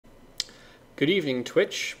Good evening,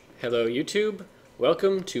 Twitch. Hello, YouTube.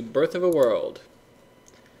 Welcome to Birth of a World.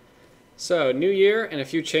 So, new year and a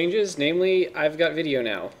few changes. Namely, I've got video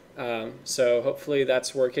now. So hopefully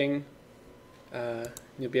that's working.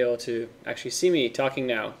 You'll be able to actually see me talking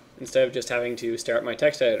now instead of just having to stare at my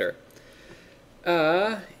text editor.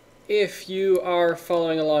 If you are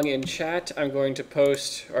following along in chat, I'm going to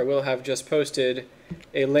post, or will have just posted,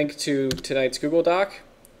 a link to tonight's Google Doc.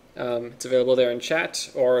 It's available there in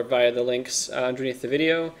chat or via the links underneath the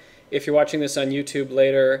video. If you're watching this on YouTube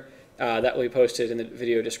later, that will be posted in the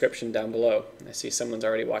video description down below. I see someone's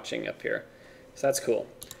already watching up here, so that's cool.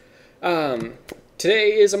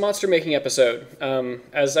 Today is a monster making episode.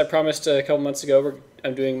 As I promised a couple months ago,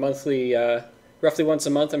 I'm doing monthly, roughly once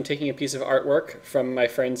a month, I'm taking a piece of artwork from my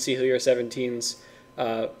friend Cehilier17's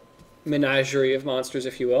menagerie of monsters,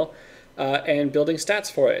 if you will, and building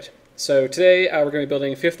stats for it. So today we're going to be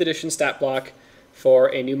building a 5th edition stat block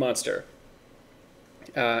for a new monster.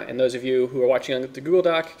 And those of you who are watching on the Google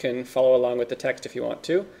Doc can follow along with the text if you want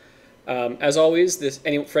to. As always,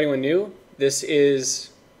 for anyone new, this is...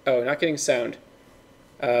 Oh, not getting sound.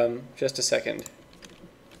 Just a second.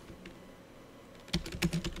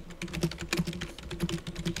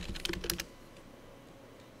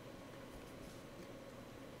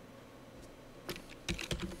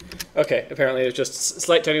 Okay, apparently there's just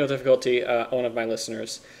slight technical difficulty on one of my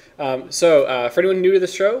listeners. For anyone new to the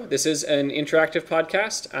show, this is an interactive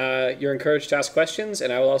podcast. You're encouraged to ask questions,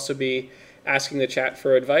 and I will also be asking the chat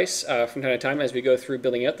for advice from time to time as we go through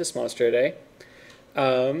building out this monster today.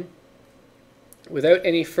 Without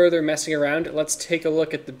any further messing around, let's take a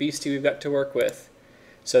look at the beastie we've got to work with.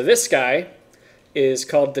 So this guy is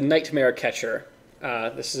called the Nightmare Catcher.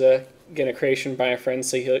 This is, again, a creation by my friend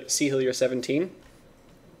Cehilier17.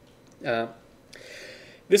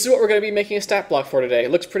 This is what we're going to be making a stat block for today. It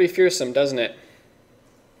looks pretty fearsome, doesn't it?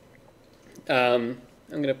 I'm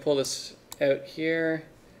going to pull this out here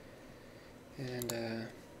and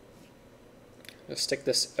just stick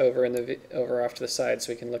this over off to the side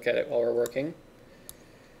so we can look at it while we're working.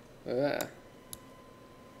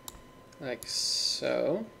 Like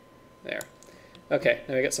so. There. Okay,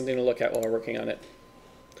 now we got something to look at while we're working on it.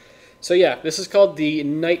 So yeah, this is called the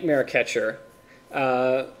Nightmare Catcher.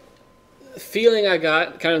 Feeling I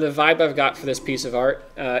got, kind of the vibe I've got for this piece of art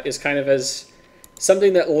is kind of as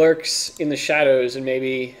something that lurks in the shadows, and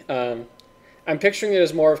maybe I'm picturing it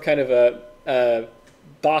as more of kind of a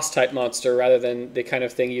boss type monster rather than the kind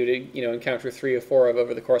of thing you'd encounter 3 or 4 of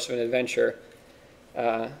over the course of an adventure.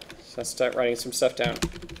 So let's start writing some stuff down.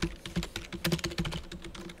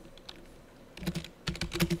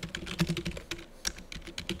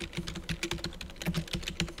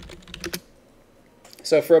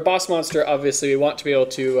 So for a boss monster, obviously we want to be able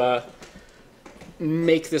to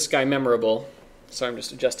make this guy memorable. So I'm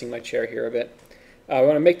just adjusting my chair here a bit. We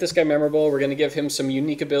want to make this guy memorable. We're going to give him some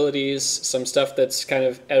unique abilities, some stuff that's kind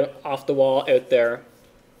of off the wall out there,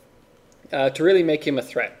 to really make him a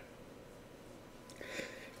threat.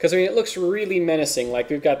 Because I mean, it looks really menacing. Like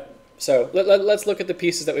we've got. So let's look at the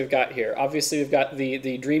pieces that we've got here. Obviously, we've got the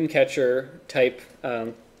Dreamcatcher type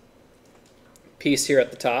piece here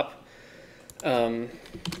at the top.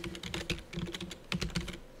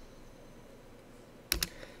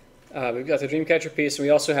 We've got the Dreamcatcher piece, and we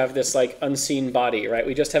also have this like unseen body, right?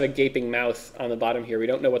 We just have a gaping mouth on the bottom here. We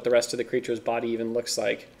don't know what the rest of the creature's body even looks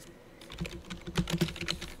like.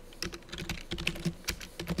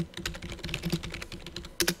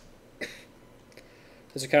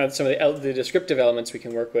 Those are kind of some of the descriptive elements we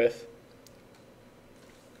can work with.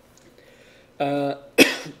 So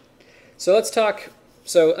let's talk.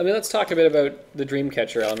 So I mean, let's talk a bit about the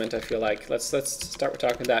Dreamcatcher element. I feel like let's start with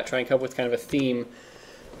talking about that. Try and come up with kind of a theme.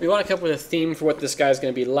 We want to come up with a theme for what this guy's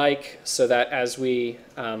going to be like, so that as we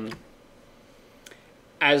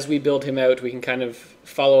build him out, we can kind of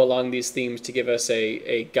follow along these themes to give us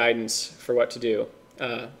a guidance for what to do.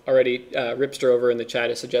 Already, Ripster over in the chat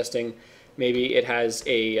is suggesting maybe it has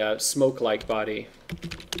a smoke-like body.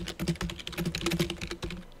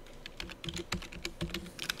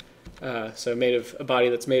 So made of a body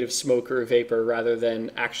that's made of smoke or vapor rather than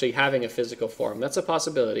actually having a physical form. That's a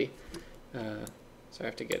possibility. So I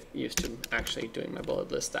have to get used to actually doing my bullet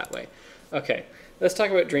list that way. Okay, let's talk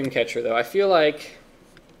about Dreamcatcher though. I feel like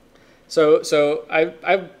so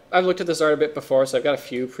I've looked at this art a bit before, so I've got a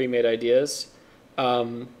few pre-made ideas.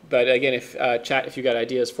 But again, if chat, if you got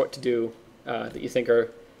ideas for what to do that you think are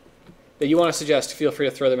that you want to suggest, feel free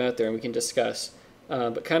to throw them out there and we can discuss.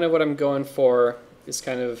 But kind of what I'm going for is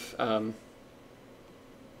kind of I'm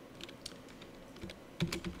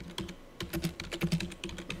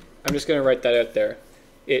just going to write that out there.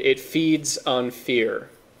 It feeds on fear.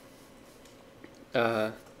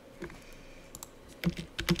 Uh,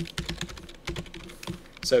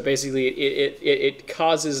 so basically, it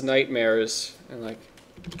causes nightmares, and like.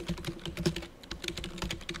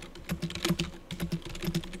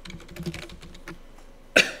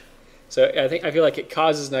 So I feel like it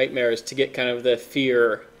causes nightmares to get kind of the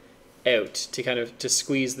fear out, to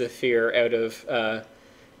squeeze the fear out of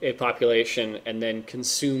a population, and then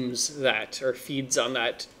consumes that or feeds on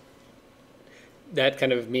that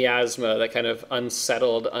kind of miasma, that kind of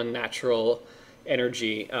unsettled, unnatural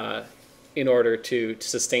energy in order to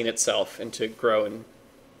sustain itself and to grow and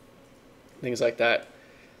things like that.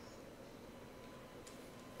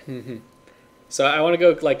 So I want to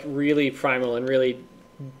go like really primal and really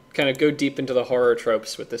kind of go deep into the horror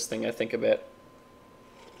tropes with this thing, I think, a bit.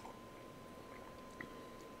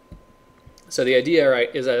 So the idea,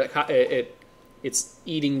 right, is that it's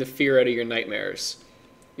eating the fear out of your nightmares.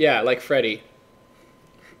 Yeah, like Freddy.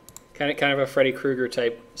 Kind of a Freddy Krueger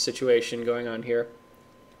type situation going on here.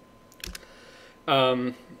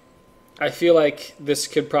 I feel like this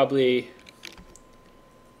could probably...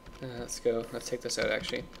 let's take this out,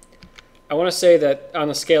 actually. I want to say that on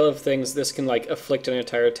the scale of things, this can like afflict an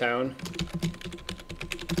entire town.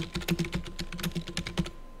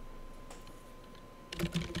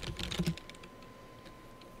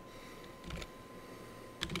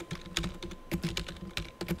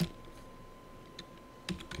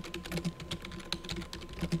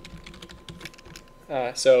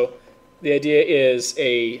 So the idea is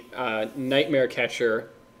a nightmare catcher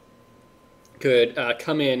could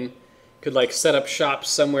come in, could like set up shop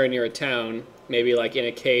somewhere near a town, maybe like in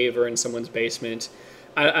a cave or in someone's basement.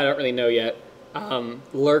 I don't really know yet.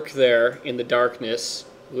 Lurk there in the darkness,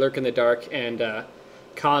 lurk in the dark, and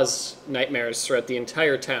cause nightmares throughout the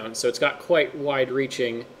entire town. So it's got quite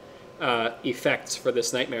wide-reaching effects for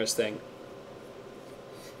this nightmares thing.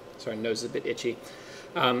 Sorry, nose is a bit itchy.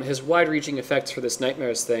 Has wide-reaching effects for this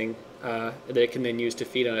nightmares thing that it can then use to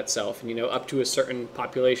feed on itself. And up to a certain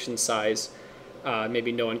population size,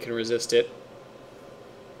 maybe no one can resist it.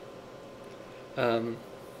 So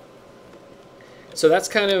those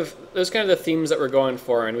kind of the themes that we're going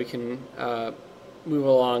for, and we can move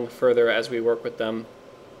along further as we work with them.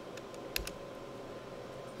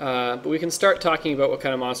 But we can start talking about what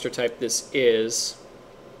kind of monster type this is.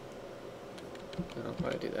 Oh, why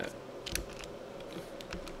did I do that?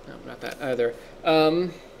 No, not that either.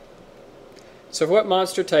 So for what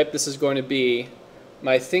monster type this is going to be,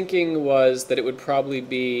 my thinking was that it would probably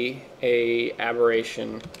be an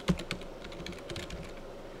aberration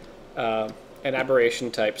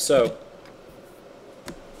type. So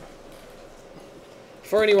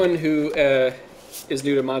for anyone who is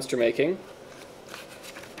new to monster making,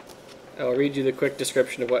 I'll read you the quick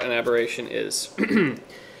description of what an aberration is.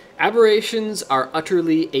 Aberrations are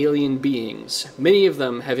utterly alien beings. Many of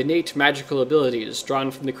them have innate magical abilities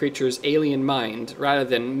drawn from the creature's alien mind rather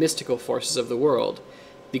than mystical forces of the world.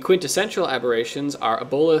 The quintessential aberrations are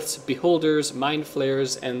aboleths, beholders, mind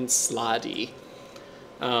flayers, and sladi.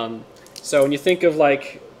 So when you think of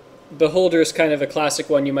like beholders, kind of a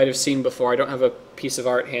classic one you might have seen before. I don't have a piece of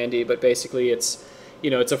art handy, but basically it's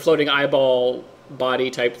it's a floating eyeball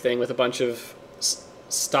body type thing with a bunch of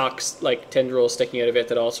stalks, like tendrils sticking out of it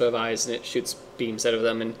that also have eyes, and it shoots beams out of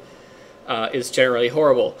them and is generally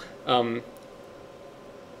horrible.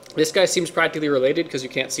 This guy seems practically related because you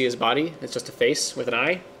can't see his body. It's just a face with an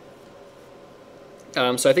eye.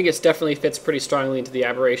 So I think it definitely fits pretty strongly into the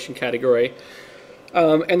aberration category.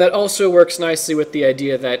 And that also works nicely with the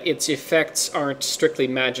idea that its effects aren't strictly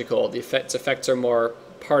magical. Its effects are more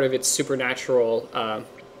part of its supernatural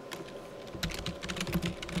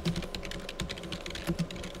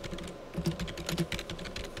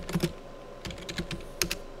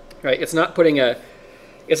right. It's not putting a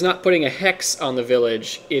hex on the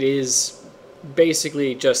village. It is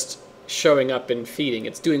basically just showing up and feeding.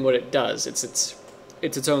 It's doing what it does. It's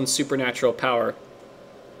its own supernatural power,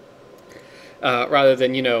 rather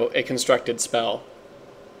than a constructed spell.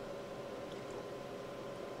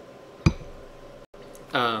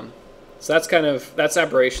 So that's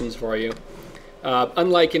aberrations for you.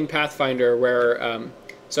 Unlike in Pathfinder, where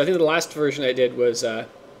so I think the last version I did was the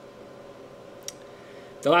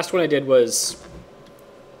last one I did was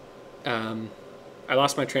I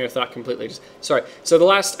lost my train of thought completely. Sorry. So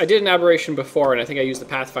I did an aberration before, and I think I used the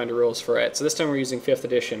Pathfinder rules for it. So this time we're using 5th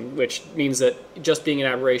edition, which means that just being an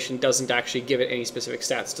aberration doesn't actually give it any specific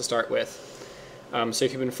stats to start with. So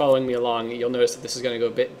if you've been following me along, you'll notice that this is going to go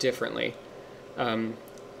a bit differently. So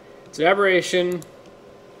aberration,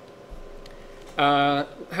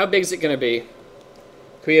 how big is it going to be?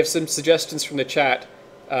 We have some suggestions from the chat.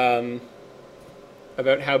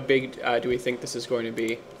 about how big do we think this is going to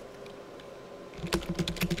be.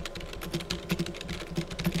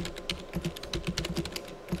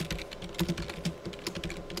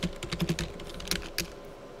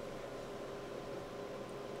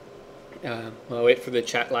 I'll wait for the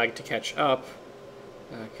chat lag to catch up.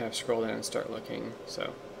 Kind of scroll down and start looking.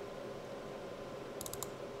 So.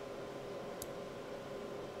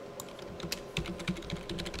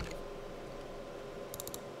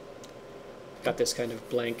 Got this kind of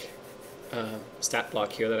blank stat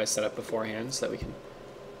block here that I set up beforehand so that we can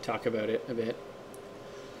talk about it a bit.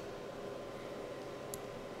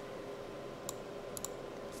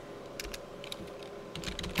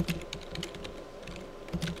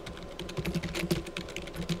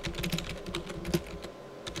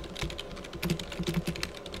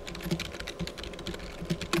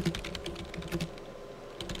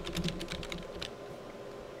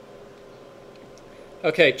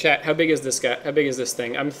 Okay, chat, how big is this guy? How big is this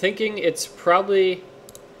thing? I'm thinking it's probably,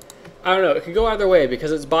 I don't know, it could go either way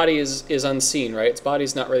because its body is unseen, right? Its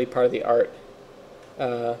body's not really part of the art.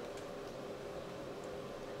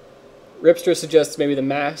 Ripster suggests maybe the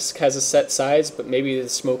mask has a set size, but maybe the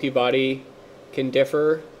smoky body can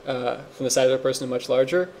differ from the size of a person much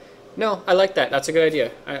larger. No, I like that. That's a good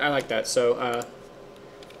idea. I like that. So,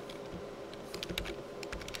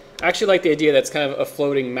 I actually like the idea that's kind of a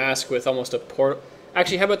floating mask with almost a portal.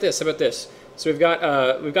 Actually, how about this? How about this? So we've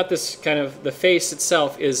got this kind of, the face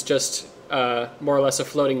itself is just more or less a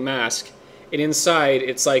floating mask, and inside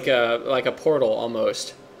it's like a portal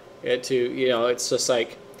almost. It's just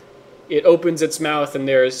like it opens its mouth and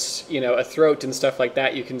there's a throat and stuff like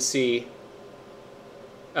that. You can see.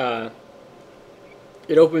 It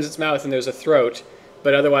opens its mouth and there's a throat,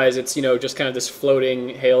 but otherwise it's just kind of this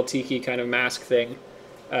floating Hail Tiki kind of mask thing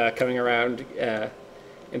coming around.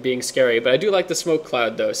 And being scary. But I do like the smoke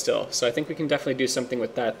cloud, though, still. So I think we can definitely do something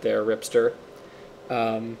with that there, Ripster.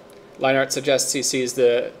 Lineart suggests he sees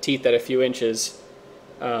the teeth at a few inches.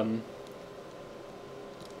 So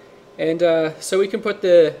we can put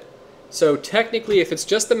the... So technically, if it's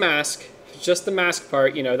just the mask,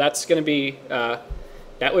 part, that's going to be...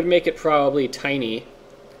 that would make it probably tiny.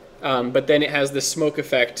 But then it has the smoke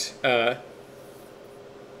effect,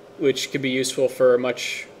 which could be useful for a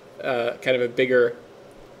much kind of a bigger...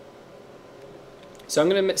 So I'm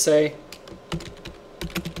going to say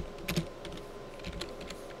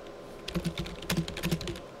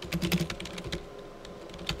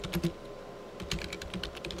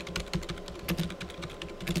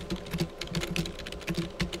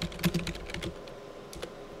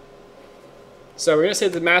so we're going to say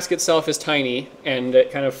the mask itself is tiny and it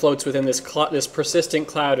kind of floats within this persistent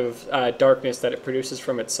cloud of darkness that it produces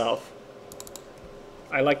from itself.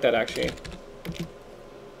 I like that actually.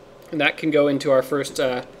 And that can go into our first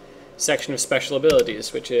section of special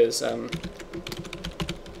abilities, which is oh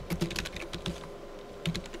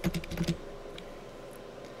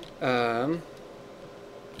yeah,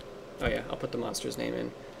 I'll put the monster's name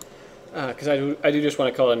in because I do just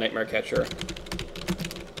want to call it a Nightmare Catcher.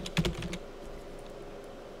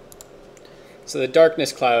 So the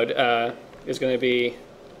darkness cloud is going to be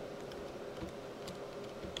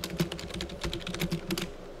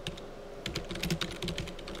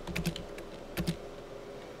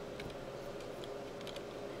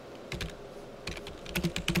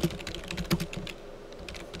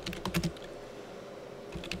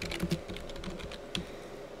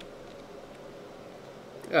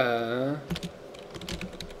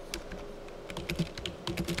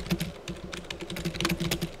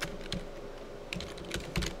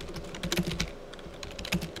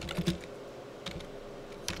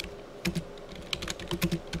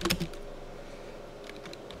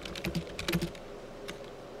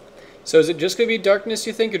So is it just going to be darkness,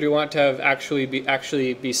 you think, or do we want to have actually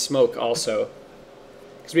be smoke also?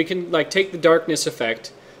 Because we can take the darkness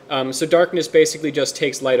effect. So darkness basically just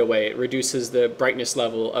takes light away. It reduces the brightness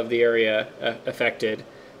level of the area affected.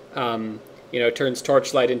 Turns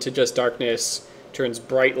torchlight into just darkness, turns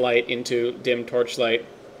bright light into dim torchlight.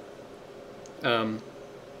 Lineart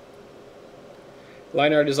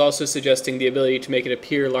is also suggesting the ability to make it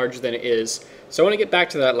appear larger than it is. So I want to get back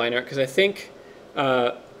to that, Lineart, because I think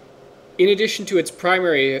in addition to its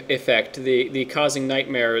primary effect, the causing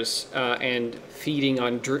nightmares and feeding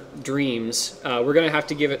on dreams, we're going to have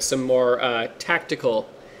to give it some more tactical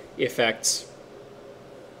effects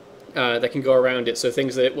that can go around it. So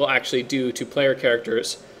things that it will actually do to player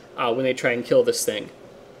characters when they try and kill this thing.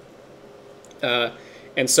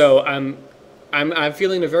 And so I'm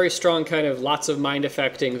feeling a very strong kind of lots of mind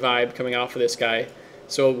affecting vibe coming off of this guy.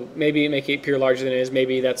 So maybe make it appear larger than it is.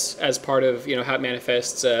 Maybe that's as part of how it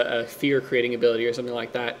manifests a fear creating ability or something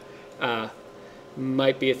like that.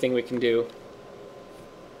 Might be a thing we can do.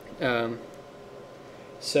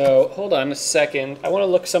 So hold on a second. I want to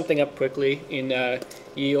look something up quickly in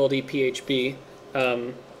ye olde PHP.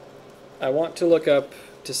 I want to look up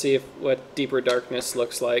to see what Deeper Darkness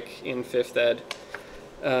looks like in 5th Ed.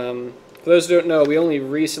 For those who don't know, we only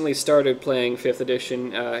recently started playing 5th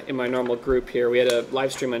edition in my normal group here. We had a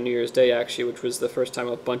live stream on New Year's Day, actually, which was the first time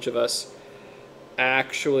a bunch of us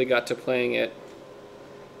actually got to playing it.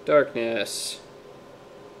 Darkness.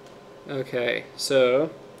 Okay,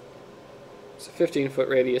 so it's a 15-foot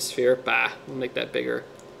radius sphere. Bah, we'll make that bigger.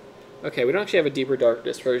 Okay, we don't actually have a Deeper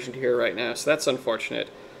Darkness version here right now, so that's unfortunate.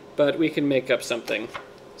 But we can make up something.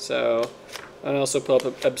 So, I'll also pull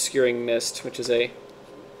up Obscuring Mist, which is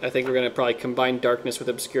I think we're going to probably combine Darkness with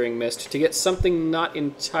Obscuring Mist to get something not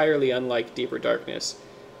entirely unlike Deeper Darkness.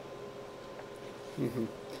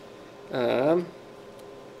 I've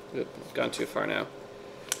gone too far now.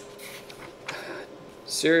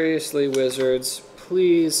 Seriously, Wizards,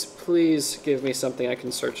 please give me something I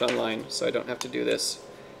can search online so I don't have to do this.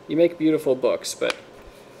 You make beautiful books, but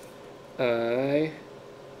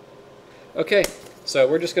Okay, so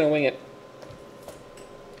we're just going to wing it.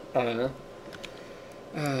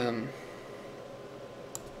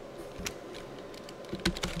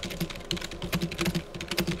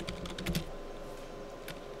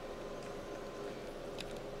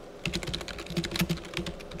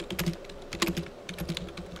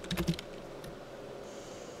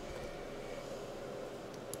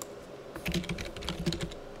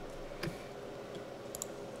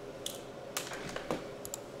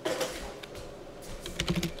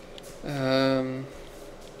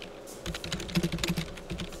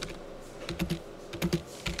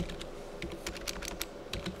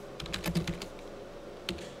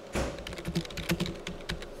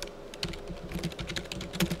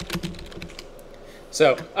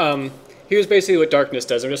 So, here's basically what Darkness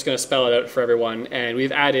does. I'm just going to spell it out for everyone, and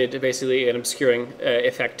we've added basically an obscuring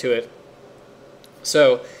effect to it.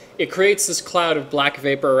 So, it creates this cloud of black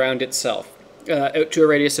vapor around itself, out to a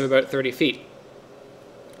radius of about 30 feet.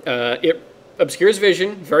 It obscures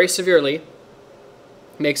vision very severely,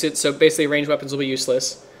 makes it so basically ranged weapons will be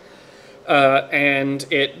useless, and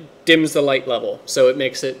it dims the light level, so it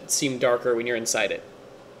makes it seem darker when you're inside it.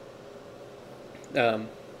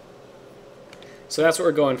 So that's what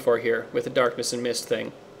we're going for here with the Darkness and Mist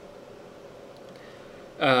thing.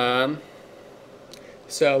 So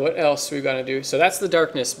what else are we going to do? So that's the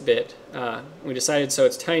Darkness bit. We decided so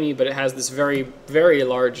it's tiny, but it has this very, very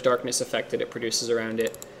large darkness effect that it produces around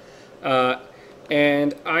it.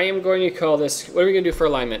 And I am going to call this, what are we going to do for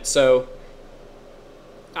alignment? So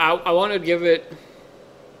I want to give it,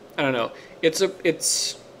 I don't know,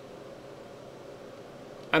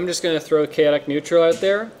 I'm just going to throw chaotic neutral out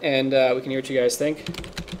there, and we can hear what you guys think.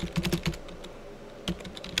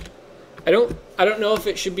 I don't know if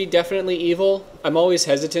it should be definitely evil. I'm always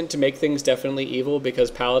hesitant to make things definitely evil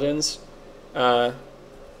because paladins. What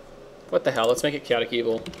the hell? Let's make it chaotic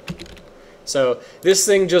evil. So this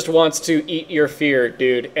thing just wants to eat your fear,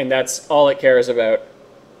 dude, and that's all it cares about.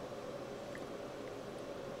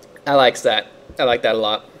 I like that. I like that a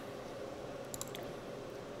lot.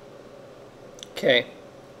 Okay.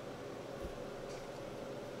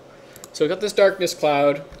 So we've got this darkness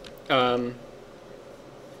cloud.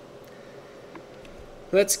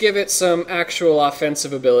 Let's give it some actual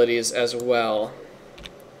offensive abilities as well.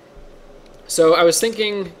 So I was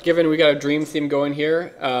thinking, given we got a dream theme going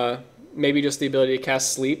here, maybe just the ability to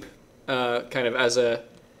cast sleep, kind of as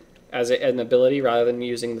an ability rather than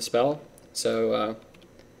using the spell. So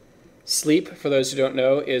sleep, for those who don't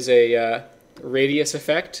know, is a radius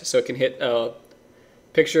effect. So it can hit.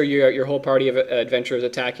 Picture your whole party of adventurers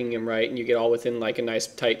attacking him, right, and you get all within like a nice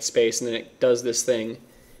tight space, and then it does this thing.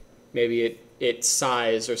 Maybe it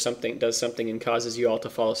sighs or something, does something, and causes you all to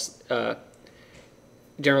fall.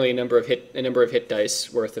 Generally, a number of hit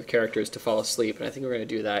dice worth of characters to fall asleep, and I think we're going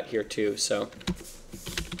to do that here too. So.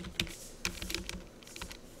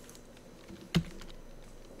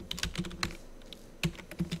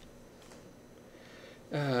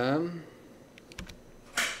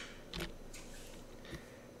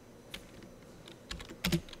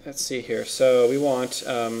 Let's see here. So we want.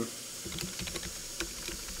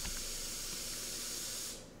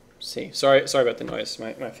 See, sorry about the noise.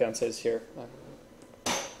 My fiance is here.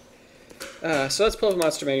 So let's pull up a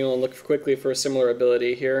monster manual and look quickly for a similar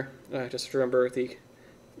ability here. Just remember the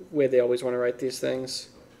way they always want to write these things.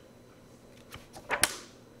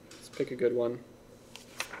 Let's pick a good one.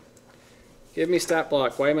 Give me stat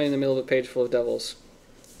block. Why am I in the middle of a page full of devils?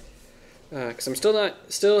 Because I'm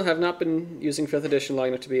still have not been using 5th edition long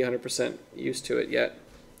enough to be 100% used to it yet.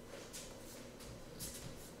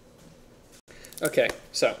 Okay,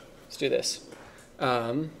 so let's do this.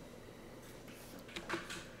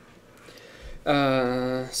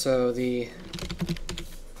 So the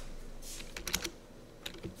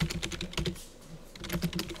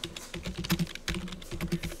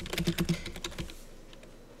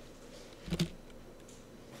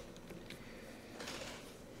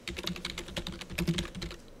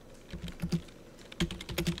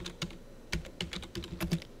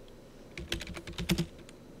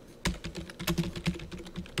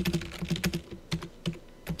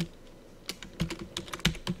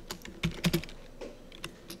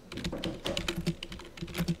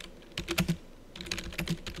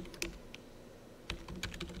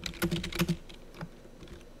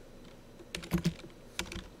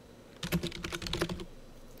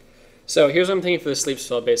So here's what I'm thinking for the sleep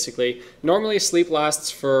spell, basically. Normally sleep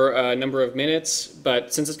lasts for a number of minutes,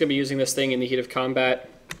 but since it's going to be using this thing in the heat of combat,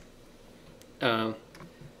 and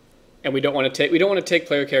we don't want to take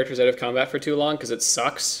player characters out of combat for too long, because it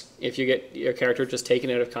sucks if you get your character just taken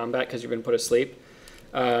out of combat because you've been put asleep.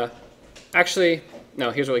 Actually,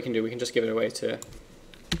 no, here's what we can do. We can just give it away to...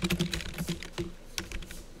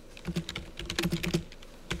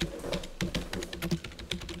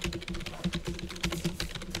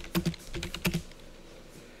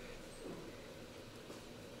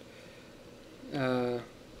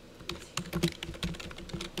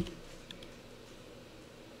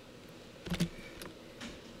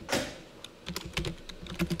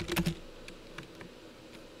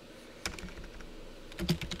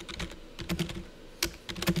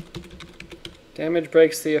 Damage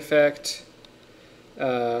breaks the effect.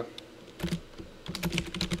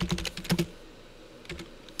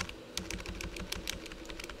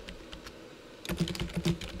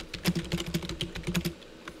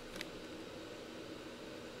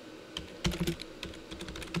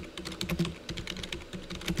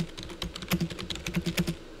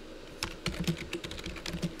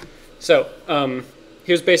 So,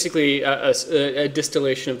 here's basically a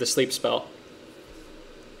distillation of the sleep spell.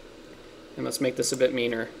 And let's make this a bit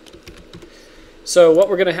meaner. So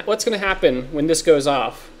what's gonna happen when this goes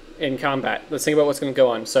off in combat? Let's think about what's gonna go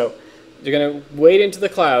on. So you're gonna wade into the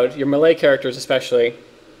cloud. Your melee characters, especially,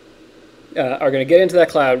 are gonna get into that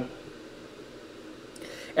cloud,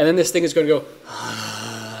 and then this thing is gonna go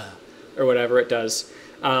or whatever it does.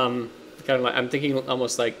 Kind of like, I'm thinking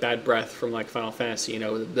almost like bad breath from like Final Fantasy, you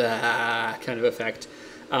know, the kind of effect.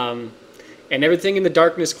 And everything in the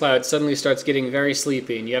darkness cloud suddenly starts getting very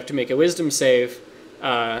sleepy, and you have to make a wisdom save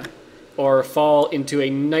or fall into a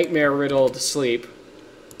nightmare-riddled sleep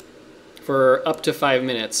for up to 5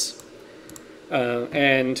 minutes.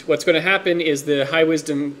 And what's going to happen is the high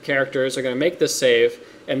wisdom characters are going to make this save,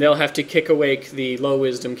 and they'll have to kick awake the low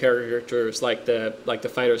wisdom characters like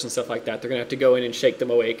the fighters and stuff like that. They're going to have to go in and shake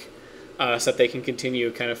them awake so that they can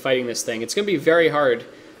continue kind of fighting this thing. It's going to be very hard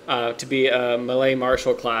to be a melee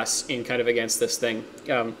martial class in kind of against this thing,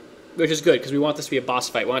 which is good because we want this to be a boss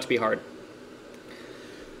fight. We want it to be hard.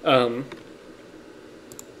 So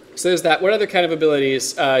there's that. What other kind of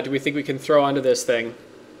abilities do we think we can throw onto this thing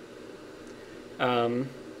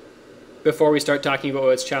before we start talking about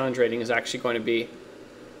what its challenge rating is actually going to be?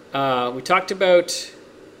 We talked about,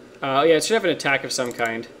 yeah, it should have an attack of some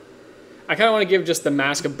kind. I kind of want to give just the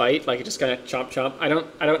mask a bite, like it just kind of chomp chomp. I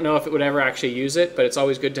don't know if it would ever actually use it, but it's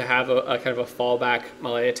always good to have a kind of a fallback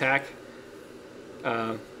melee attack.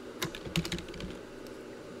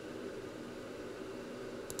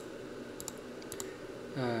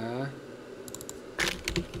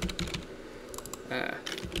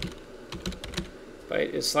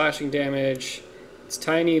 Bite is slashing damage. It's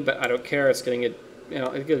tiny, but I don't care. It's getting it, you know,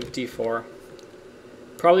 it gives a D4.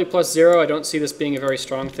 Probably +0. I don't see this being a very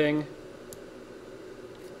strong thing.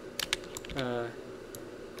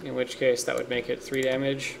 In which case that would make it 3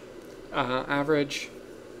 damage average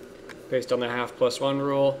based on the half +1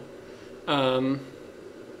 rule. And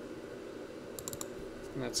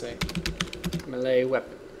that's a melee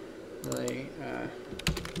weapon. Melee,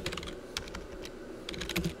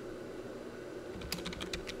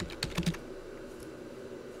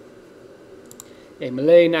 a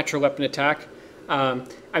melee natural weapon attack.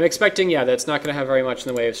 I'm expecting, yeah, that's not going to have very much in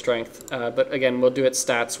the way of strength. But again, we'll do its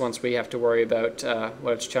stats once we have to worry about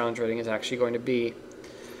what its challenge rating is actually going to be.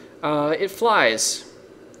 It flies.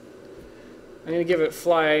 I'm going to give it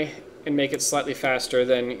fly and make it slightly faster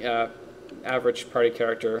than average party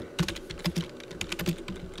character.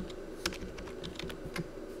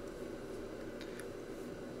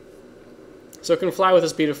 So it can fly with a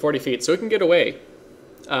speed of 40 feet, so it can get away.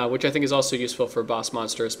 which I think is also useful for boss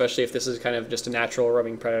monster, especially if this is kind of just a natural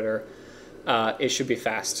roaming predator. It should be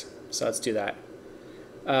fast, so let's do that.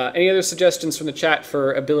 Any other suggestions from the chat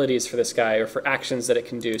for abilities for this guy, or for actions that it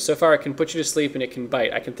can do? So far it can put you to sleep and it can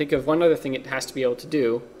bite. I can think of one other thing it has to be able to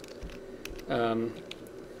do,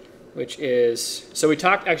 which is, so we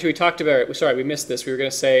talked about it, sorry, we missed this. We were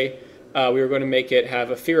going to say we were going to make it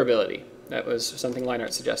have a fear ability. That was something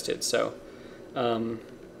Leinart suggested, so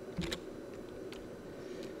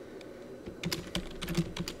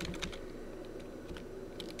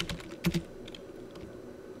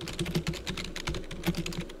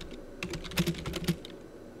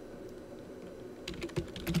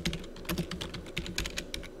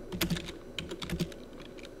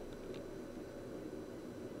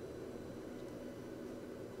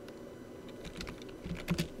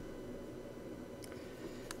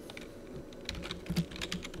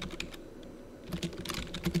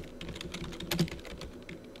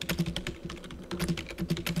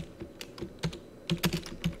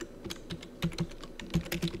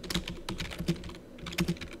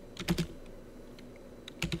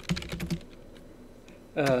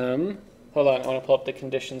hold on, I want to pull up the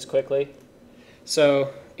conditions quickly.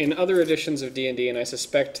 So in other editions of D&D, and I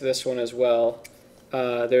suspect this one as well,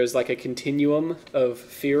 there's like a continuum of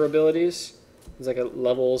fear abilities. There's like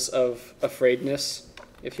levels of afraidness,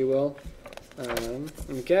 if you will.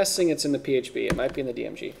 I'm guessing it's in the PHB. It might be in the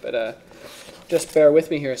DMG, but just bear with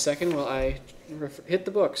me here a second while I hit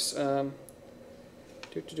the books.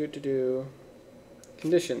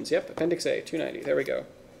 Conditions. Yep, Appendix A, 290. There we go.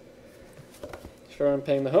 So I'm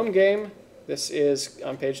playing the home game. This is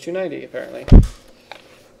on page 290, apparently,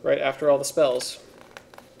 right after all the spells.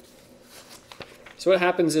 So what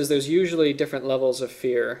happens is there's usually different levels of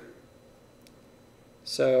fear.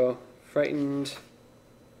 So, frightened,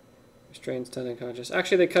 restrained, stunned, unconscious.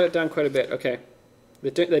 Actually, they cut it down quite a bit. Okay.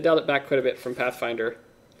 They dialed it back quite a bit from Pathfinder,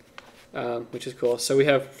 which is cool. So we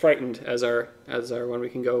have frightened as our one we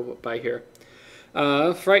can go by here.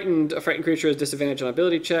 A frightened creature has disadvantage on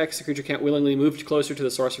ability checks. The creature can't willingly move closer to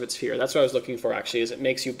the source of its fear. That's what I was looking for, actually, is it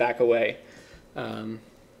makes you back away.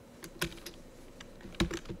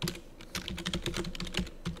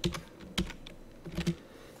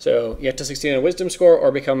 So you have to succeed on a wisdom score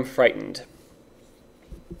or become frightened.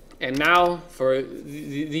 And now for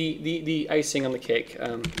the icing on the cake.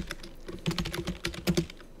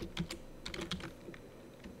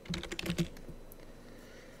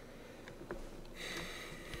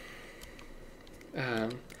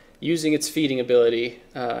 Using its feeding ability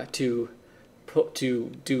to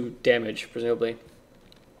do damage, presumably.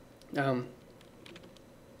 And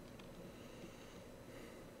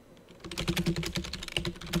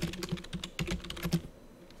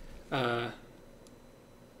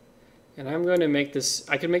I'm going to make this,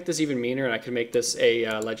 I could make this even meaner, and I could make this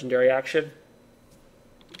a legendary action.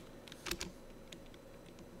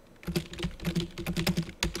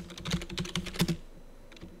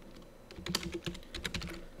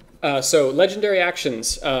 So legendary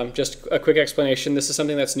actions, just a quick explanation. This is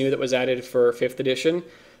something that's new that was added for 5th edition.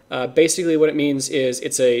 Basically what it means is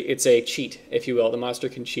it's a cheat, if you will. The monster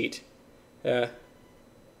can cheat. I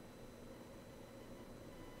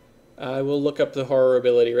will look up the horror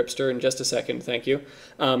ability, Ripster, in just a second. Thank you.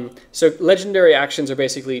 So legendary actions are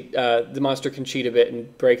basically the monster can cheat a bit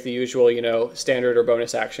and break the usual, standard or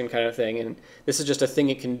bonus action kind of thing. And this is just a thing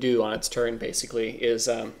it can do on its turn, basically, is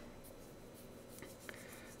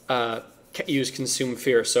use Consume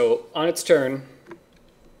Fear. So on its turn,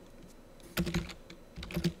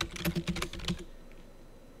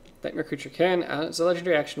 nightmare creature can, as a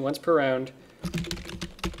legendary action once per round,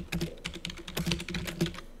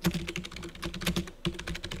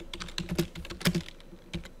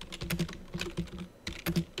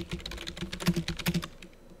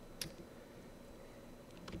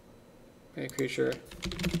 a creature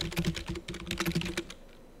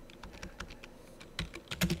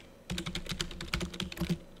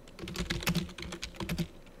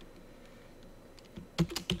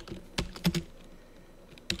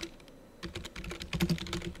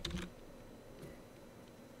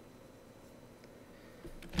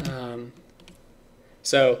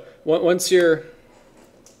so once you're,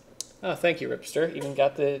 oh, thank you, Ripster. Even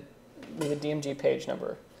got the DMG page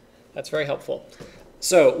number. That's very helpful.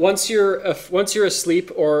 So once you're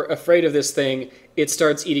asleep or afraid of this thing, it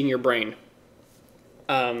starts eating your brain.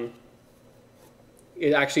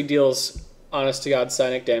 It actually deals honest to God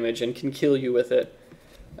psionic damage and can kill you with it.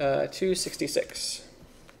 266.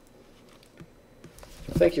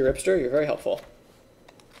 Thank you, Ripster. You're very helpful.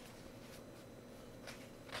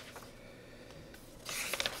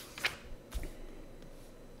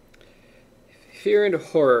 Fear and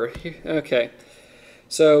horror. Okay.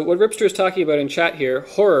 So what Ripster is talking about in chat here,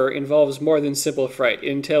 horror involves more than simple fright. It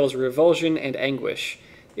entails revulsion and anguish.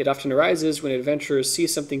 It often arises when adventurers see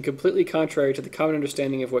something completely contrary to the common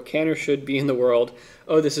understanding of what can or should be in the world.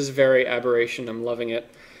 Oh, this is very aberration. I'm loving it.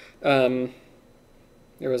 Where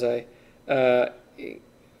was I?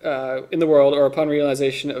 In the world, or upon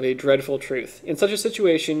realization of a dreadful truth. In such a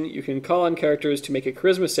situation, you can call on characters to make a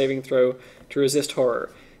charisma saving throw to resist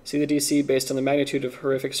horror. See the DC based on the magnitude of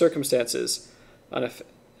horrific circumstances. On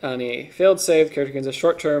a failed save, the character gains a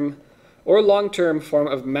short-term or long-term form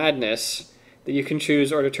of madness that you can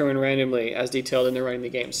choose or determine randomly, as detailed in the running the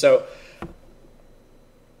game. So,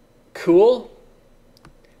 cool.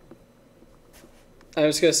 I'm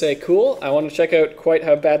just going to say cool. I want to check out quite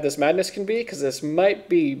how bad this madness can be, because this might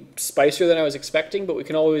be spicier than I was expecting, but we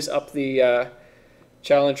can always up the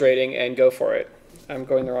challenge rating and go for it. I'm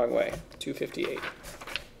going the wrong way. 258.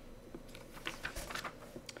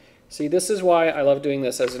 See, this is why I love doing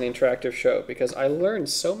this as an interactive show, because I learn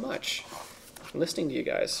so much listening to you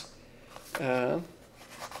guys.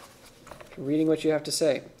 Reading what you have to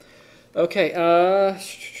say. Okay,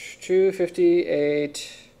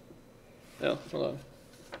 258. No, hold on.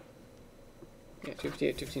 Yeah,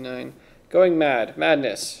 258, 259. Going mad.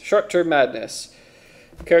 Madness. Short-term madness.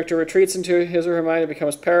 The character retreats into his or her mind and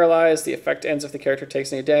becomes paralyzed. The effect ends if the character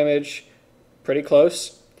takes any damage. Pretty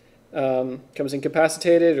close. Becomes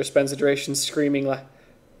incapacitated or spends the duration screaming.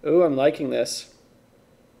 Ooh, I'm liking this.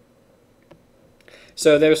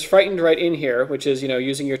 So there's frightened right in here, which is,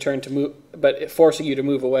 using your turn to move, but forcing you to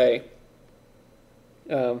move away.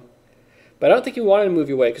 But I don't think you want to move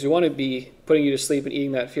you away, because we want to be putting you to sleep and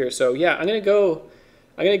eating that fear. So yeah, I'm gonna go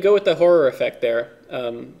with the horror effect there,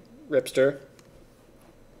 Ripster.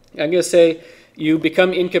 I'm gonna say you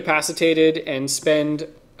become incapacitated and spend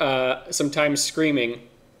some time screaming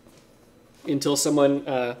until someone,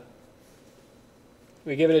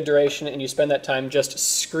 we give it a duration and you spend that time just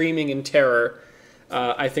screaming in terror.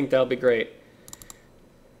 I think that'll be great.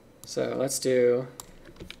 So let's do...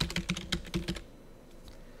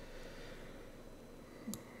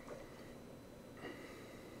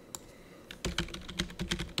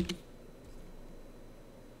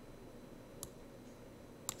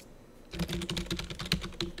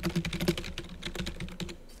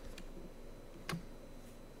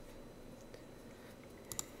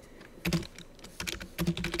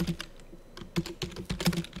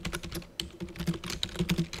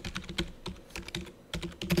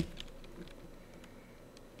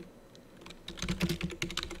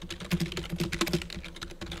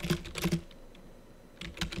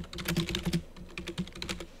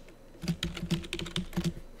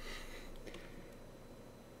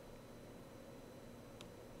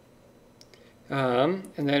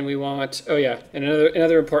 and then we want, oh yeah, and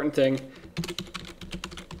another important thing.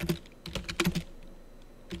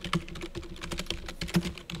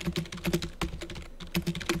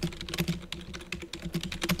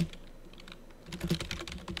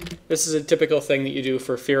 This is a typical thing that you do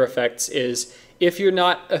for fear effects is if you're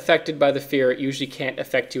not affected by the fear, it usually can't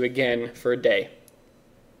affect you again for a day.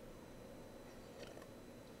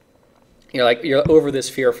 You're over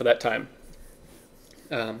this fear for that time.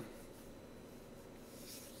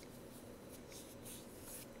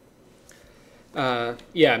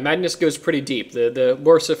 Yeah, madness goes pretty deep. The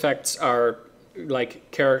worst effects are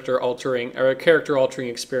like character altering or a character altering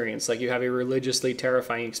experience. Like you have a religiously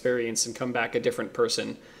terrifying experience and come back a different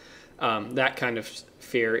person. That kind of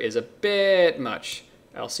fear is a bit much.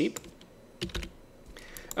 Alseep.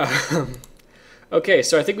 Okay,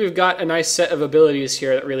 so I think we've got a nice set of abilities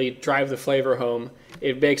here that really drive the flavor home.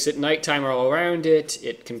 It makes it nighttime all around it.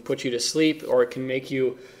 It can put you to sleep, or it can make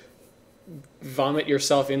you vomit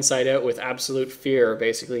yourself inside out with absolute fear.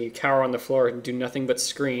 Basically, you cower on the floor and do nothing but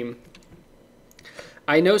scream.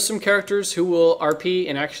 I know some characters who will RP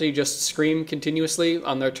and actually just scream continuously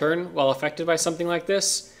on their turn while affected by something like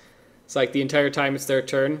this. It's like the entire time it's their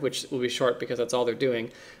turn, which will be short because that's all they're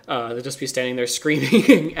doing. They'll just be standing there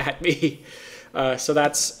screaming at me. So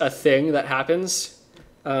that's a thing that happens.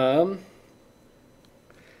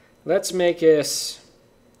 Let's make it,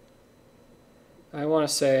 I want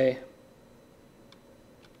to say,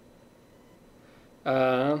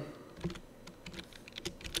 I'm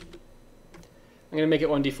going to make it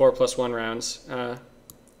 1d4 plus 1 rounds.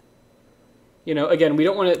 Again, we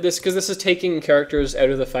don't want to, because this is taking characters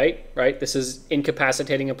out of the fight, right? This is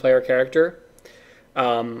incapacitating a player character.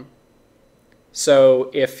 So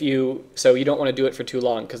you don't want to do it for too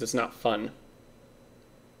long because it's not fun.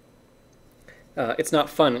 It's not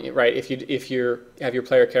fun, right? If you have your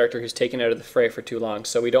player character who's taken out of the fray for too long.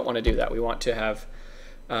 So we don't want to do that. We want to have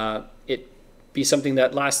it be something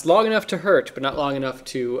that lasts long enough to hurt, but not long enough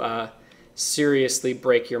to seriously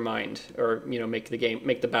break your mind, or make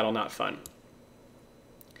the battle not fun.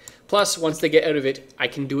 Plus, once they get out of it, I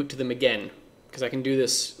can do it to them again, because I can do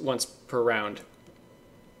this once per round,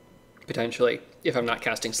 potentially, if I'm not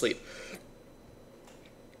casting sleep.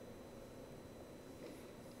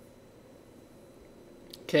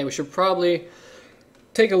 Okay, we should probably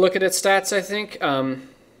take a look at its stats, I think.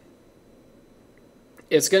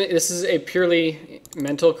 This is a purely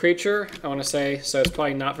mental creature, I want to say, so it's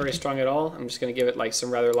probably not very strong at all. I'm just going to give it like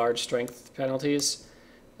some rather large strength penalties.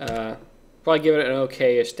 Probably give it an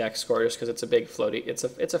okay-ish dex score just because it's a big floaty. It's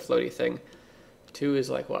a floaty thing. 2 is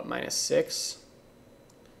like what, -6?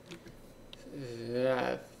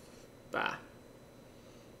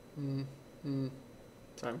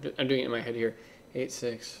 So I'm doing it in my head here. 8,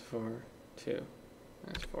 6, 4, 2,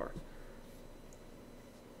 -4.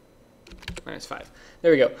 -5.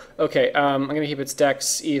 There we go. Okay, I'm going to keep its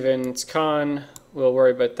dex even. Its con, we'll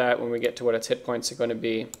worry about that when we get to what its hit points are going to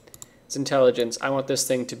be. Its intelligence, I want this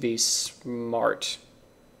thing to be smart.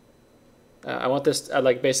 I want this,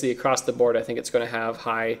 like basically across the board, I think it's going to have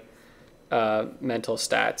high mental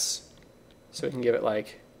stats. So we can give it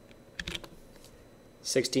like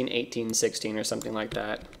 16, 18, 16 or something like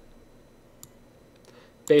that.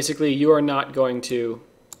 Basically, you are not going to...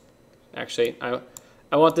 Actually,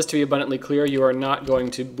 I want this to be abundantly clear. You are not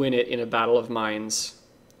going to win it in a battle of minds.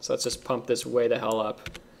 So let's just pump this way the hell up.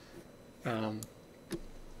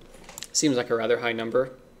 Seems like a rather high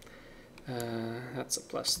number. That's a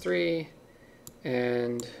 +3.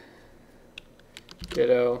 And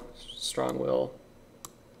ditto, strong will.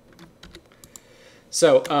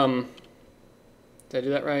 So, did I do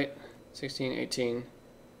that right? 16, 18,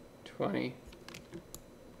 20.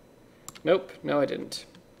 Nope, no I didn't.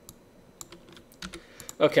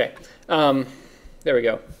 Okay, there we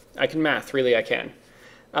go. I can math, really I can.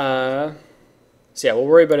 So yeah, we'll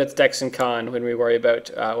worry about its dex and con when we worry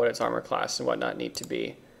about what its armor class and whatnot need to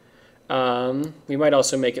be. We might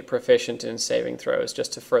also make it proficient in saving throws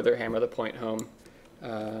just to further hammer the point home.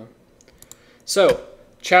 So,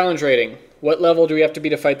 challenge rating. What level do we have to be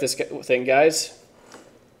to fight this thing, guys?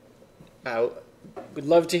 We'd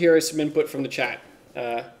love to hear some input from the chat.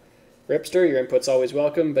 Ripster, your input's always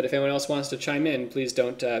welcome, but if anyone else wants to chime in, please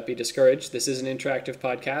don't be discouraged. This is an interactive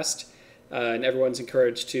podcast, and everyone's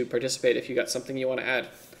encouraged to participate if you got something you want to add.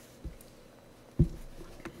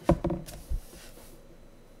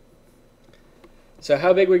 So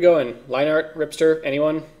how big we going? Line art, Ripster,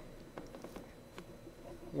 anyone?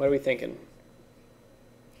 What are we thinking?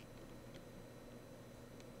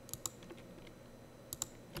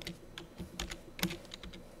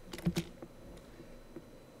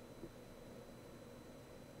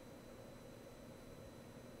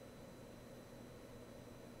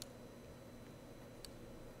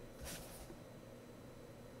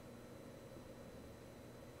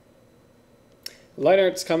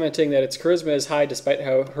 Lineart's commenting that its charisma is high despite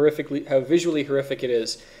how visually horrific it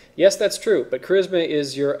is. Yes, that's true, but charisma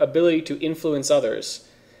is your ability to influence others.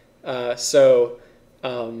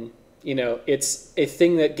 You know, it's a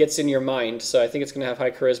thing that gets in your mind, so I think it's going to have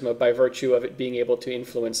high charisma by virtue of it being able to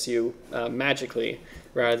influence you magically,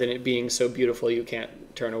 rather than it being so beautiful you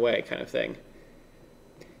can't turn away kind of thing.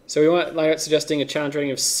 So we want Lineart suggesting a challenge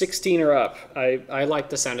rating of 16 or up. I like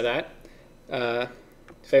the sound of that.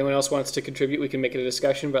 If anyone else wants to contribute, we can make it a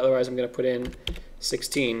discussion, but otherwise I'm going to put in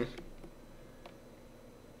 16.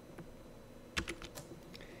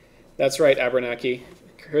 That's right, Abernathy.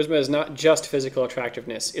 Charisma is not just physical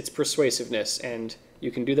attractiveness, it's persuasiveness, and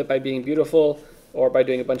you can do that by being beautiful or by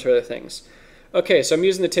doing a bunch of other things. Okay, so I'm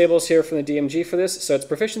using the tables here from the DMG for this, so its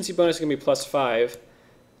proficiency bonus is going to be +5.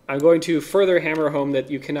 I'm going to further hammer home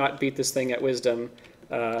that you cannot beat this thing at wisdom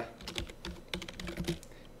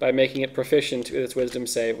by making it proficient with its wisdom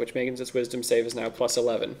save, which means its wisdom save is now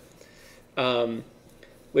 +11,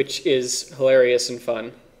 which is hilarious and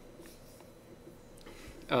fun.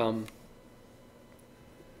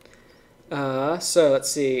 So let's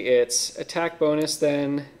see, its attack bonus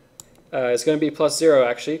then is going to be +0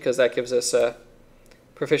 actually, because that gives us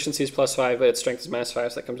proficiency is +5, but its strength is -5,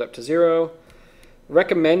 so that comes up to 0.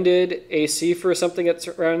 Recommended AC for something that's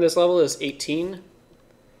around this level is 18.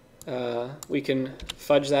 We can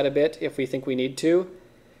fudge that a bit if we think we need to.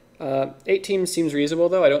 18 seems reasonable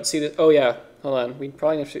though. I don't see that. Oh yeah, hold on. We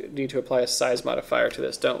probably need to apply a size modifier to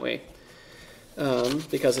this, don't we?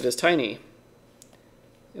 Because it is tiny.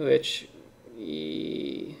 Which,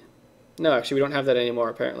 no, actually we don't have that anymore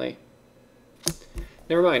apparently.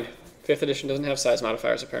 Never mind. 5th edition doesn't have size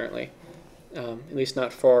modifiers apparently. At least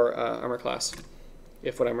not for armor class,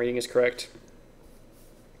 if what I'm reading is correct.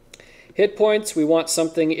 Hit points, we want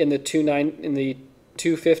something in the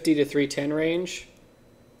 250 to 310 range.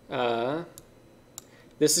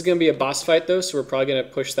 This is going to be a boss fight though, so we're probably going to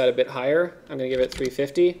push that a bit higher. I'm going to give it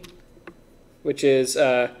 350, which is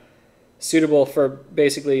suitable for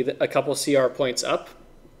basically a couple CR points up.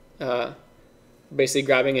 Basically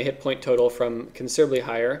grabbing a hit point total from considerably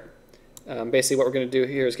higher. Basically what we're going to do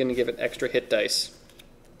here is going to give it extra hit dice.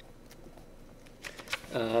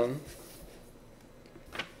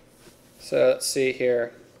 So let's see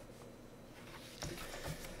here.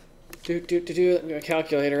 Let me get a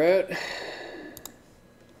calculator out.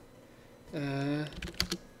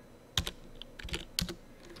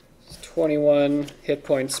 21 hit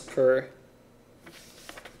points per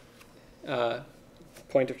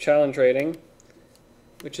point of challenge rating,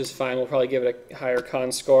 which is fine. We'll probably give it a higher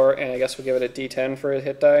con score, and I guess we'll give it a D10 for a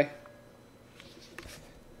hit die.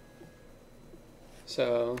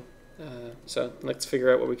 So let's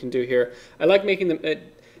figure out what we can do here. I like making them.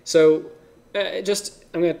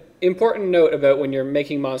 Important note about when you're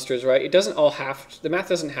making monsters, right? It doesn't all the math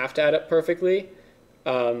doesn't have to add up perfectly.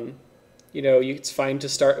 It's fine to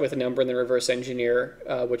start with a number and then reverse engineer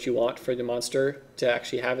what you want for the monster to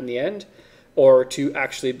actually have in the end, or to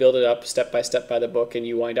actually build it up step by step by the book and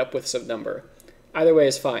you wind up with some number. Either way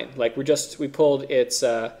is fine. Like we pulled its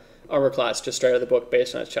armor class just straight out of the book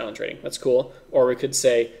based on its challenge rating. That's cool. Or we could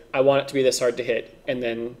say, I want it to be this hard to hit, and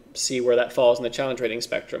then see where that falls in the challenge rating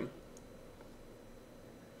spectrum.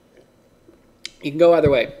 You can go either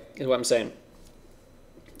way, is what I'm saying.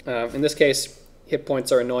 In this case, hit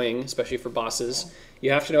points are annoying, especially for bosses. You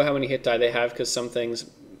have to know how many hit die they have, because some things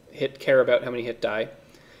care about how many hit die.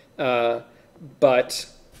 But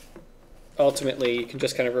ultimately, you can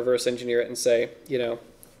just kind of reverse engineer it and say,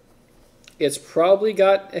 it's probably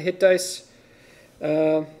got a hit dice.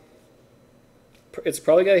 It's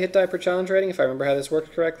probably got a hit die per challenge rating, if I remember how this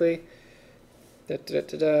worked correctly.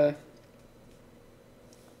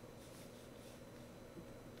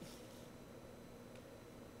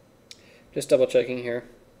 Just double checking here.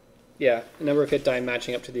 Yeah, a number of hit die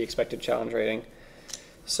matching up to the expected challenge rating.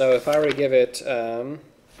 So if I were to give it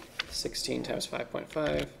 16 times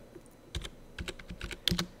 5.5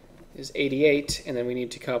 is 88, and then we need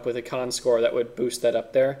to come up with a con score that would boost that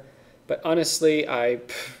up there. But honestly, I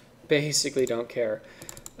basically don't care.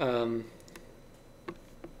 Or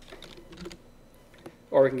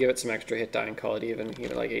we can give it some extra hit die and call it even. We can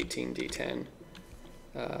give it like 18 D10.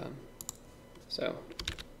 So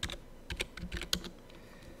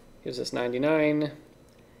gives us 99.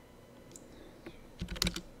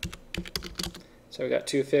 So we got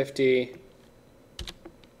 250,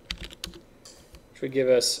 which would give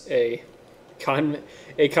us a con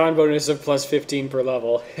bonus of plus 15 per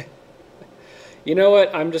level. You know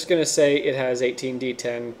what? I'm just going to say it has 18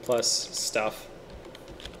 D10 plus stuff.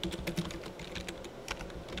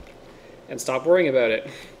 And stop worrying about it,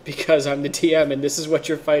 because I'm the TM and this is what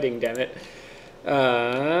you're fighting, damn it.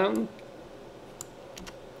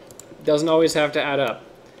 Doesn't always have to add up.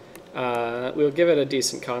 We'll give it a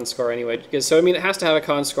decent con score anyway. Because, it has to have a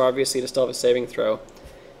con score, obviously, to still have a saving throw.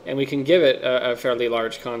 And we can give it a fairly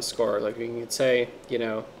large con score. Like, we can say, we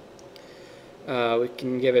can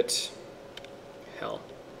give it... Hell.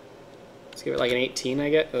 Let's give it like an 18, I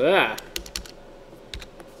guess. Ah!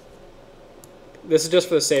 This is just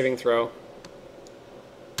for the saving throw.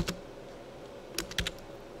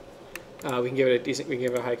 We can give it a decent... We can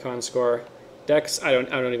give it a high con score. Dex, I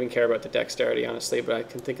don't even care about the dexterity, honestly, but I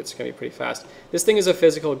can think it's going to be pretty fast. This thing is a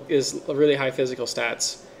really high physical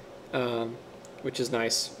stats, which is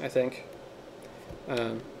nice, I think.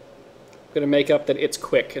 I'm going to make up that it's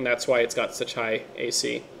quick, and that's why it's got such high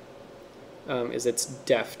AC, is it's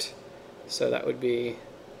deft. So that would be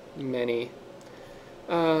many.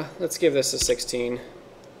 Let's give this a 16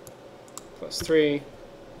 plus 3.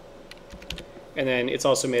 And then it's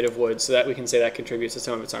also made of wood, so that we can say that contributes to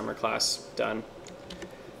some of its armor class. Done.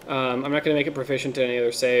 I'm not going to make it proficient in any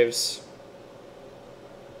other saves.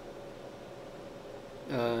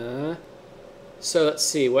 So let's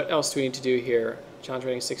see, what else do we need to do here? Challenge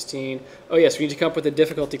rating 16. Oh yes, we need to come up with the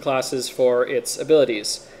difficulty classes for its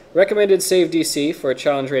abilities. Recommended save DC for a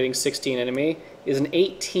challenge rating 16 enemy is an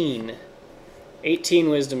 18. 18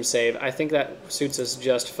 wisdom save. I think that suits us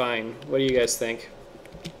just fine. What do you guys think?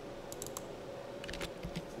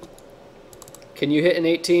 Can you hit an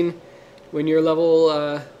 18 when you're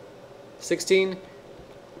level 16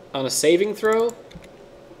 on a saving throw?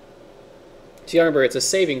 See, remember, it's a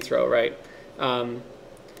saving throw, right?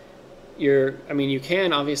 You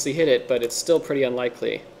can obviously hit it, but it's still pretty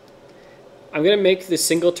unlikely. I'm going to make the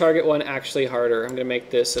single target one actually harder. I'm going to make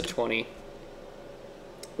this a 20,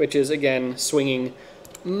 which is, again, swinging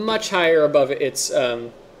much higher above it's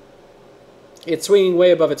swinging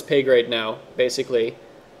way above its pay grade now, basically.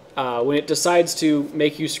 When it decides to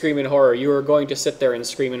make you scream in horror, you are going to sit there and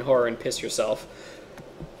scream in horror and piss yourself.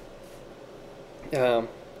 And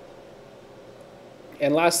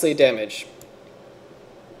lastly, damage.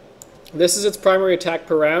 This is its primary attack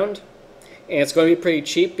per round, and it's going to be pretty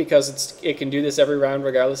cheap because it can do this every round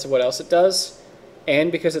regardless of what else it does,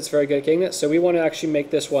 and because it's very good at getting it. So we want to actually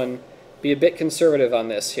make this one be a bit conservative on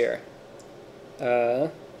this here.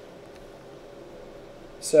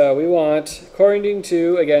 So we want, according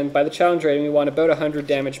to, again, by the challenge rating, we want about 100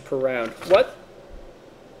 damage per round. What?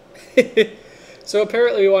 So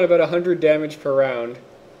apparently we want about 100 damage per round.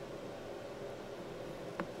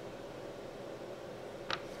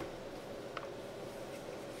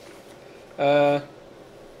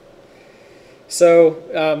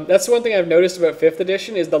 That's one thing I've noticed about 5th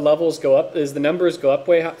edition is the numbers go up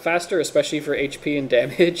way faster, especially for HP and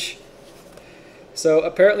damage. So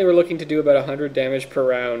apparently we're looking to do about 100 damage per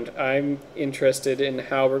round. I'm interested in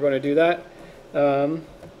how we're going to do that.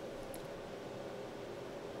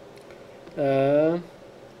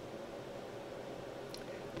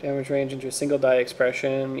 Damage range into a single die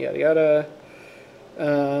expression, yada yada.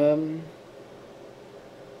 Can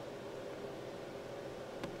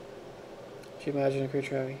you imagine a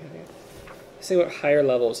creature having... Let's think about higher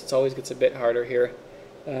levels. It always gets a bit harder here.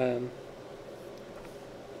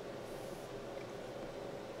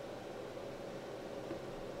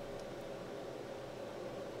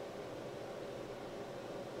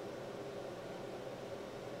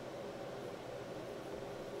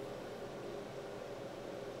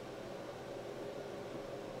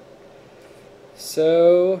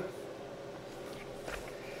 So,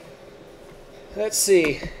 let's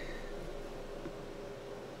see.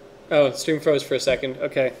 Oh, stream froze for a second.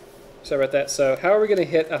 Okay, sorry about that. So, how are we going to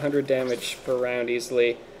hit 100 damage per round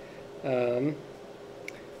easily? I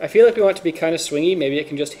feel like we want it to be kind of swingy. Maybe it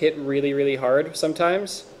can just hit really, really hard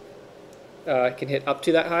sometimes. It can hit up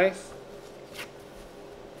to that high.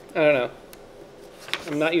 I don't know.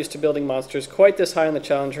 I'm not used to building monsters quite this high on the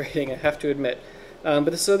challenge rating, I have to admit.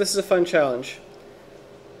 So this is a fun challenge.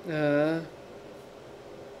 Deal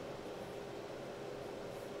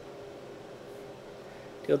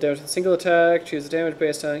damage with a single attack, choose the damage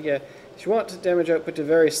based on, yeah. If you want damage output to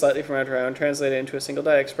vary slightly from round to round, translate it into a single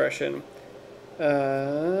die expression.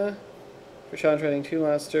 For challenge rating 2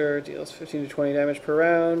 monster, deals 15 to 20 damage per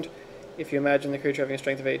round. If you imagine the creature having a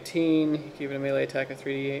strength of 18, you give it a melee attack of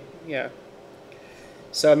 3d8, yeah.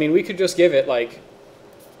 So, I mean, we could just give it, like,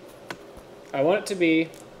 I want it to be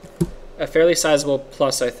a fairly sizable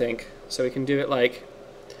plus, I think. So we can do it like,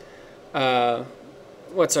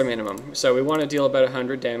 what's our minimum? So we want to deal about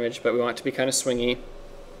 100 damage, but we want it to be kind of swingy.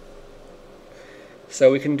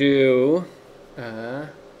 So we can do, we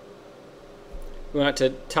want it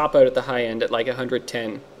to top out at the high end at like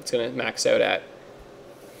 110. It's going to max out at.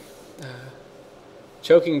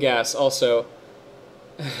 Choking gas also.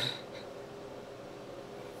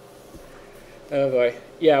 Oh boy.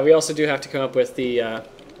 Yeah, we also do have to come up with the,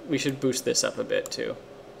 we should boost this up a bit too.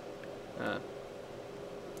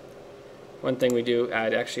 One thing we do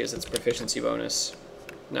add actually is its proficiency bonus.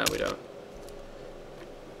 No, we don't.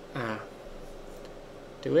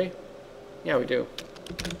 Do we? Yeah, we do.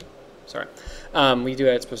 Sorry. We do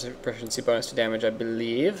add its proficiency bonus to damage, I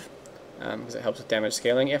believe, because it helps with damage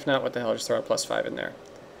scaling. If not, what the hell, just throw a +5 in there.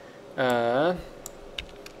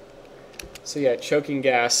 So yeah, choking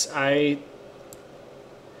gas.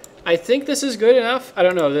 I think this is good enough. I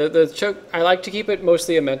don't know. The choke. I like to keep it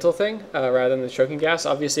mostly a mental thing rather than the choking gas.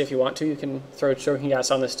 Obviously, if you want to, you can throw choking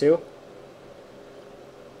gas on this too.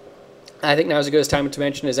 I think now is as good a time to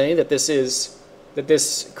mention as any that this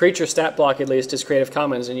creature stat block at least is Creative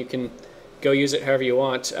Commons, and you can go use it however you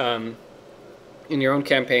want in your own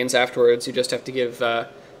campaigns. Afterwards, you just have to give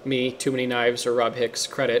me Too Many Knives or Rob Hicks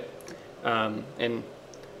credit, and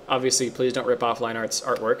obviously, please don't rip off Line Art's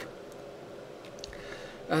artwork.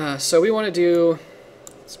 So we want to do,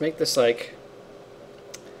 let's make this like,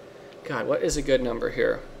 God, what is a good number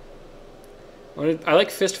here? I like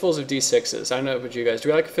fistfuls of D6s. I don't know about you guys. Do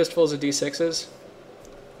we like fistfuls of D6s?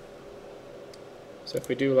 So if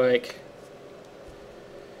we do like,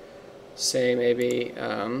 say maybe,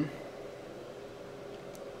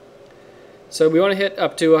 so we want to hit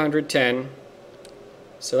up to 110.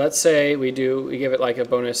 So let's say we give it like a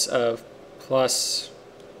bonus of plus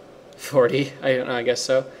 40, I don't know, I guess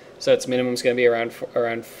so. So its minimum is going to be around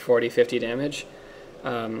 40, 50 damage.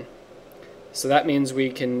 So that means we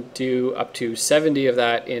can do up to 70 of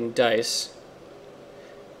that in dice.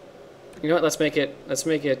 You know what? Let's make it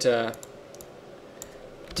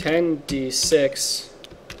 10d6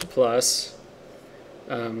 plus,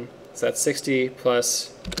 so that's 60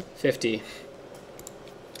 plus 50.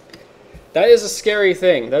 That is a scary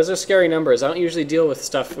thing. Those are scary numbers. I don't usually deal with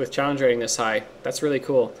stuff with challenge rating this high. That's really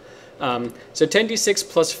cool. So 10d6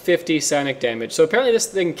 plus 50 psionic damage. So apparently this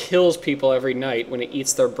thing kills people every night when it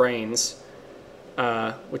eats their brains,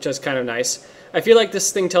 which is kind of nice. I feel like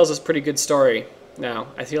this thing tells us a pretty good story now.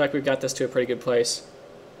 I feel like we've got this to a pretty good place.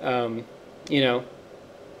 You know,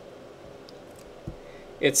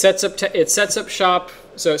 it sets up shop.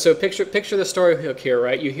 So picture the story hook here,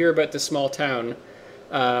 right? You hear about this small town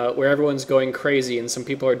where everyone's going crazy and some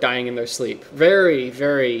people are dying in their sleep. Very,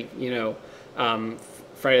 very, you know,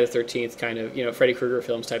 Friday the 13th kind of, you know, Freddy Krueger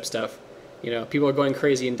films type stuff. You know, people are going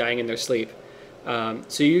crazy and dying in their sleep.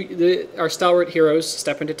 So our stalwart heroes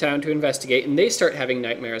step into town to investigate, and they start having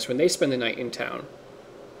nightmares when they spend the night in town.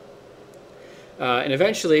 And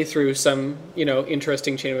eventually, through some, you know,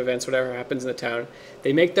 interesting chain of events, whatever happens in the town,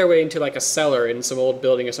 they make their way into like a cellar in some old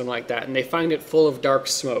building or something like that, and they find it full of dark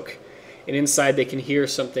smoke. And inside they can hear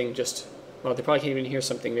something just, well, they probably can't even hear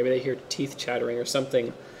something. Maybe they hear teeth chattering or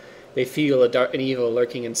something. They feel an evil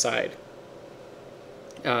lurking inside.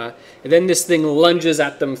 And then this thing lunges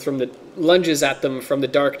at them from the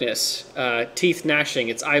darkness, teeth gnashing.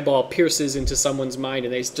 Its eyeball pierces into someone's mind,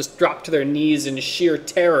 and they just drop to their knees in sheer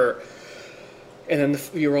terror. And then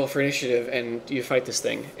you roll for initiative, and you fight this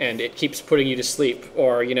thing, and it keeps putting you to sleep.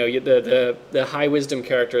 Or, you know, the high wisdom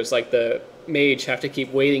characters like the mage have to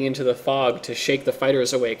keep wading into the fog to shake the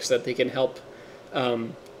fighters awake so that they can help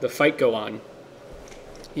the fight go on.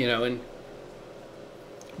 You know, and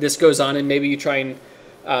this goes on, and maybe you try and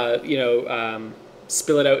you know,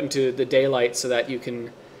 spill it out into the daylight so that you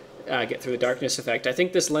can get through the darkness effect. I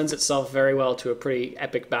think this lends itself very well to a pretty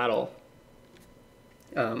epic battle.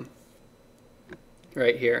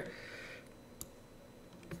 Right here.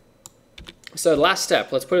 So the last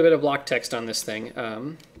step, let's put a bit of block text on this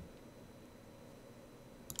thing.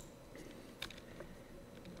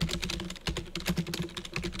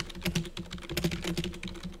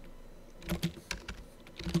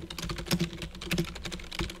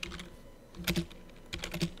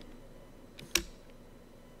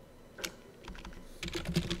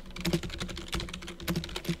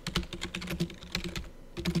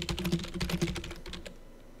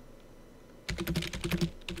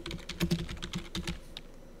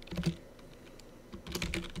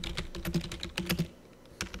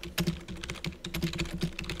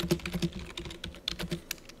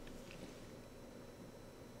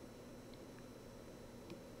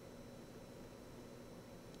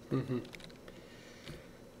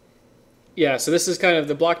 Yeah, so this is kind of,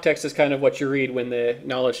 the block text is kind of what you read when the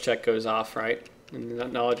knowledge check goes off, right? And the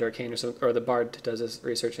knowledge arcane or the bard does this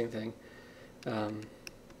researching thing.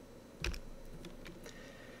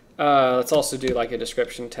 Let's also do like a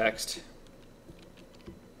description text.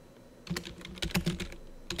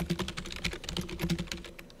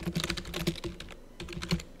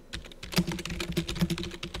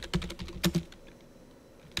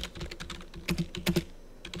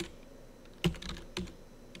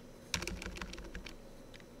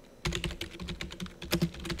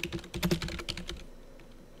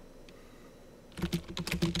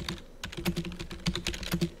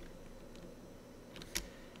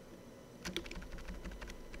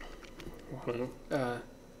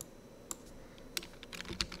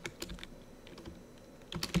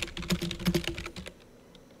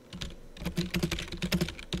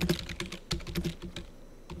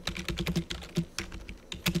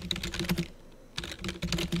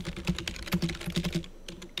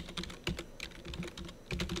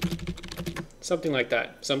 Something like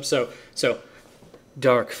that. So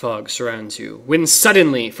dark fog surrounds you, when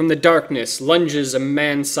suddenly from the darkness lunges a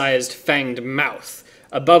man-sized fanged mouth.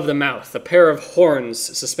 Above the mouth, a pair of horns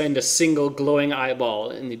suspend a single glowing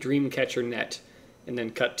eyeball in the Dreamcatcher net, and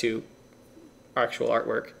then cut to actual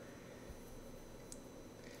artwork.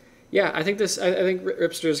 Yeah, I think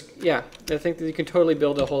Ripster's, yeah, I think that you can totally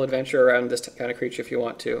build a whole adventure around this kind of creature if you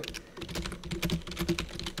want to.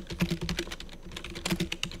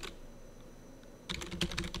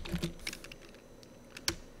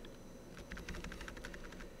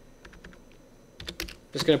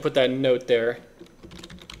 Just going to put that note there.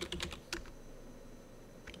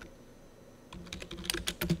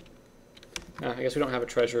 I guess we don't have a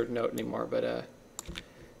treasure note anymore, but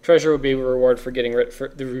treasure would be a reward for getting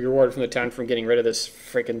the reward from the town from getting rid of this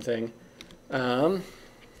freaking thing.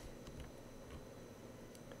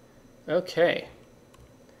 Okay,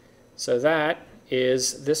 so that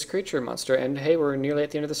is this creature monster, and hey, we're nearly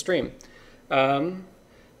at the end of the stream.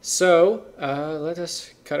 So let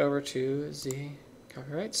us cut over to the All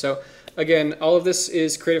right. So again, all of this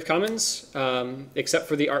is Creative Commons, except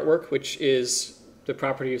for the artwork, which is the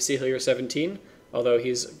property of Seahillier17. Although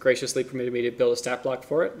he's graciously permitted me to build a stat block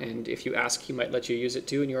for it, and if you ask, he might let you use it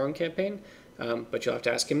too in your own campaign, but you'll have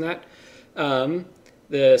to ask him that.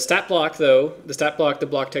 The stat block, though, the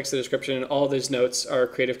block text, the description, and all of these notes are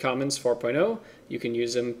Creative Commons 4.0. You can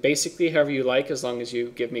use them basically however you like as long as you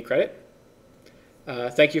give me credit.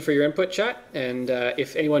 Thank you for your input, chat, and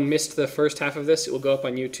if anyone missed the first half of this, it will go up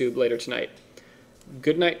on YouTube later tonight.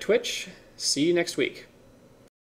 Good night, Twitch. See you next week.